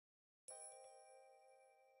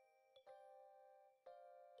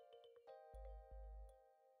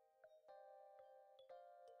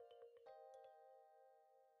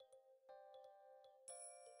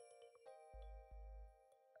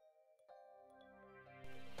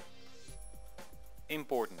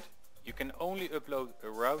Important. You can only upload a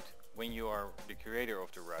route when you are the creator of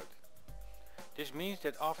the route. This means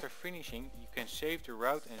that after finishing you can save the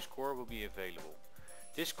route and score will be available.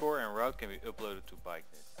 This score and route can be uploaded to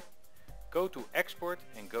BikeNet. Go to Export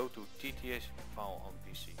and go to TTS file on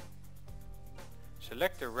PC.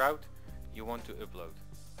 Select the route you want to upload.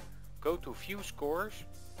 Go to View Scores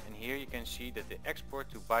and here you can see that the Export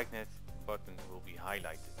to BikeNet button will be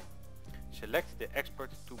highlighted. Select the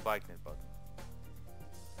Export to BikeNet button.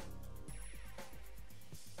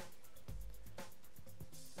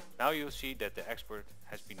 Now you'll see that the export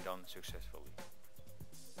has been done successfully.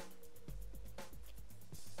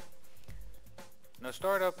 Now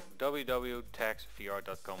start up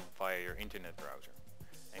www.tacxvr.com via your internet browser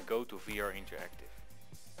and go to VR Interactive.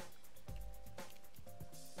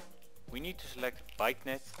 We need to select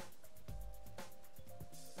BikeNet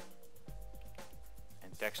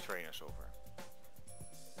and Tacx Trainer Software.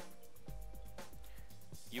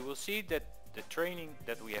 You will see that the training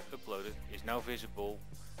that we have uploaded is now visible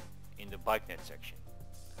in the BikeNet section.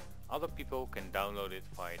 Other people can download it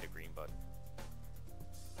via the green button.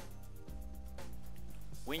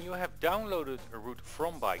 When you have downloaded a route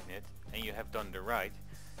from BikeNet and you have done the ride,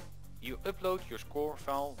 you upload your score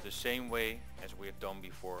file the same way as we have done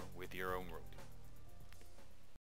before with your own route.